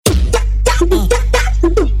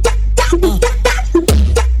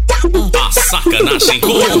sacanagem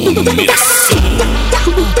começou.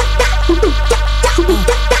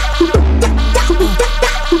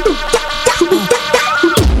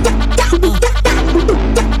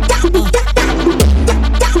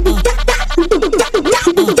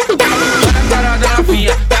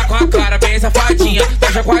 Tá com a cara bem safadinha,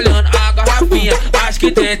 tá chacoalhando a garrafinha. Acho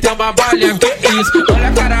que tem uma balinha, que isso? Olha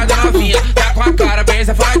a cara da novinha, tá com a cara bem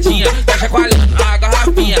safadinha, tá chacoalhando a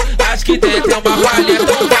garrafinha. Acho que tem uma balinha,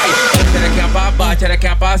 então vai. Tcherequinha pra baixo,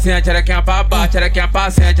 tcherequinha pra cima, tcherequinha pra baixo, tcherequinha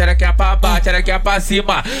pra cima, tcherequinha pra baixo, tcherequinha pra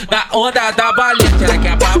cima. Na onda da balinha,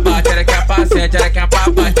 tcherequinha pra baixo, tcherequinha pra cima, tcherequinha pra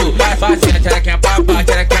baixo, pra cima, tcherequinha pra baixo,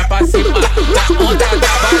 tcherequinha pra cima. Na onda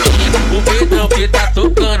da balinha, o Pedrao que tá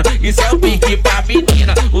tocando, isso é o pique pra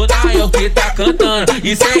menina. O Nael que tá cantando,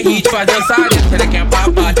 isso é hit, faz dançarina. Tcherequinha pra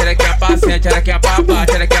baixo, tcherequinha pra cima, tcherequinha pra baixo,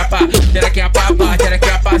 tcherequinha pra baixo,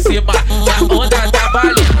 tcherequinha pra cima. Na onda da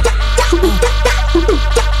balinha.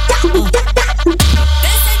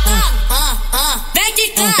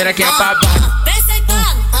 Tcherequinha pra baixo,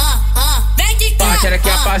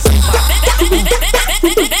 tcherequinha pra cima.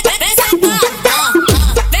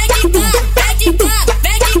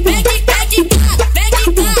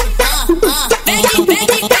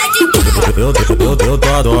 Eu tô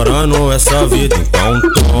adorando essa vida, então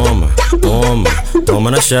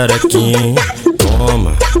toma na xerequinha.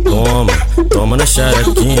 Toma na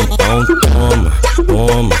xerequinha, então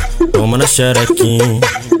toma na xerequinha.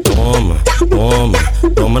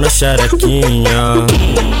 Toma na xerequinha.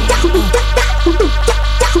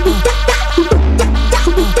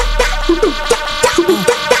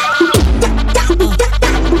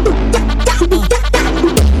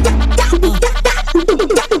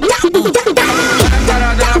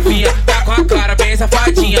 Tá com a cara bem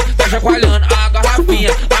safadinha, tá chacoalhando a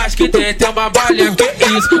garrafinha. Acho que tem uma balinha, que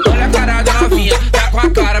isso? Olha a cara da novinha, tá com a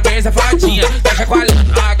cara bem safadinha, tá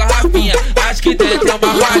chacoalhando a garrafinha. Acho que tem uma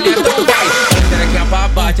balinha, então vai. Tcherequinha pra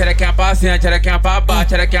baixo, tcherequinha pra cima, tcherequinha pra baixo,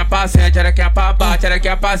 tcherequinha pra cima, tcherequinha pra baixo,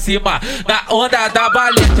 tcherequinha pra cima. Na onda da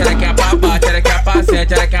balinha, tcherequinha pra baixo, tcherequinha pra cima,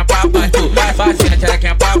 tcherequinha pra baixo, pra cima,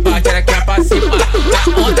 tcherequinha pra baixo, tcherequinha pra cima. Na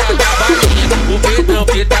onda da balinha, o Pedrao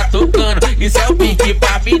que tá tocando, isso é o pique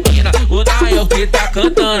pra menina. O Nael que tá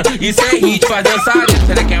cantando, isso é hit, faz dançarina.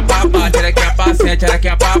 Tcherequinha pra baixo, tcherequinha pra cima,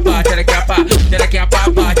 tcherequinha pra baixo, tcherequinha pra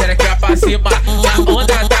baixo, tcherequinha pra cima. Na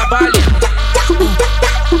onda da balinha.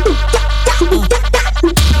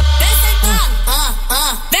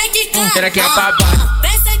 Tcherequinha pra baixo,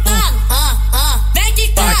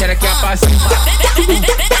 tcherequinha pra cima.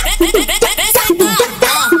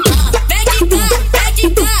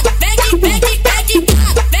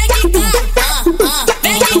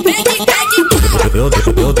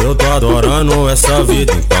 Eu tô adorando essa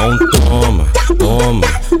vida, então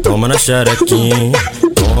toma na xerequinha.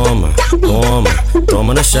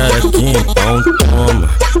 Toma na xerequinha, então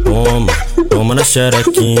toma na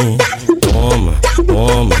xerequinha.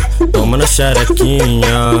 Toma na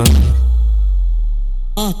xerequinha.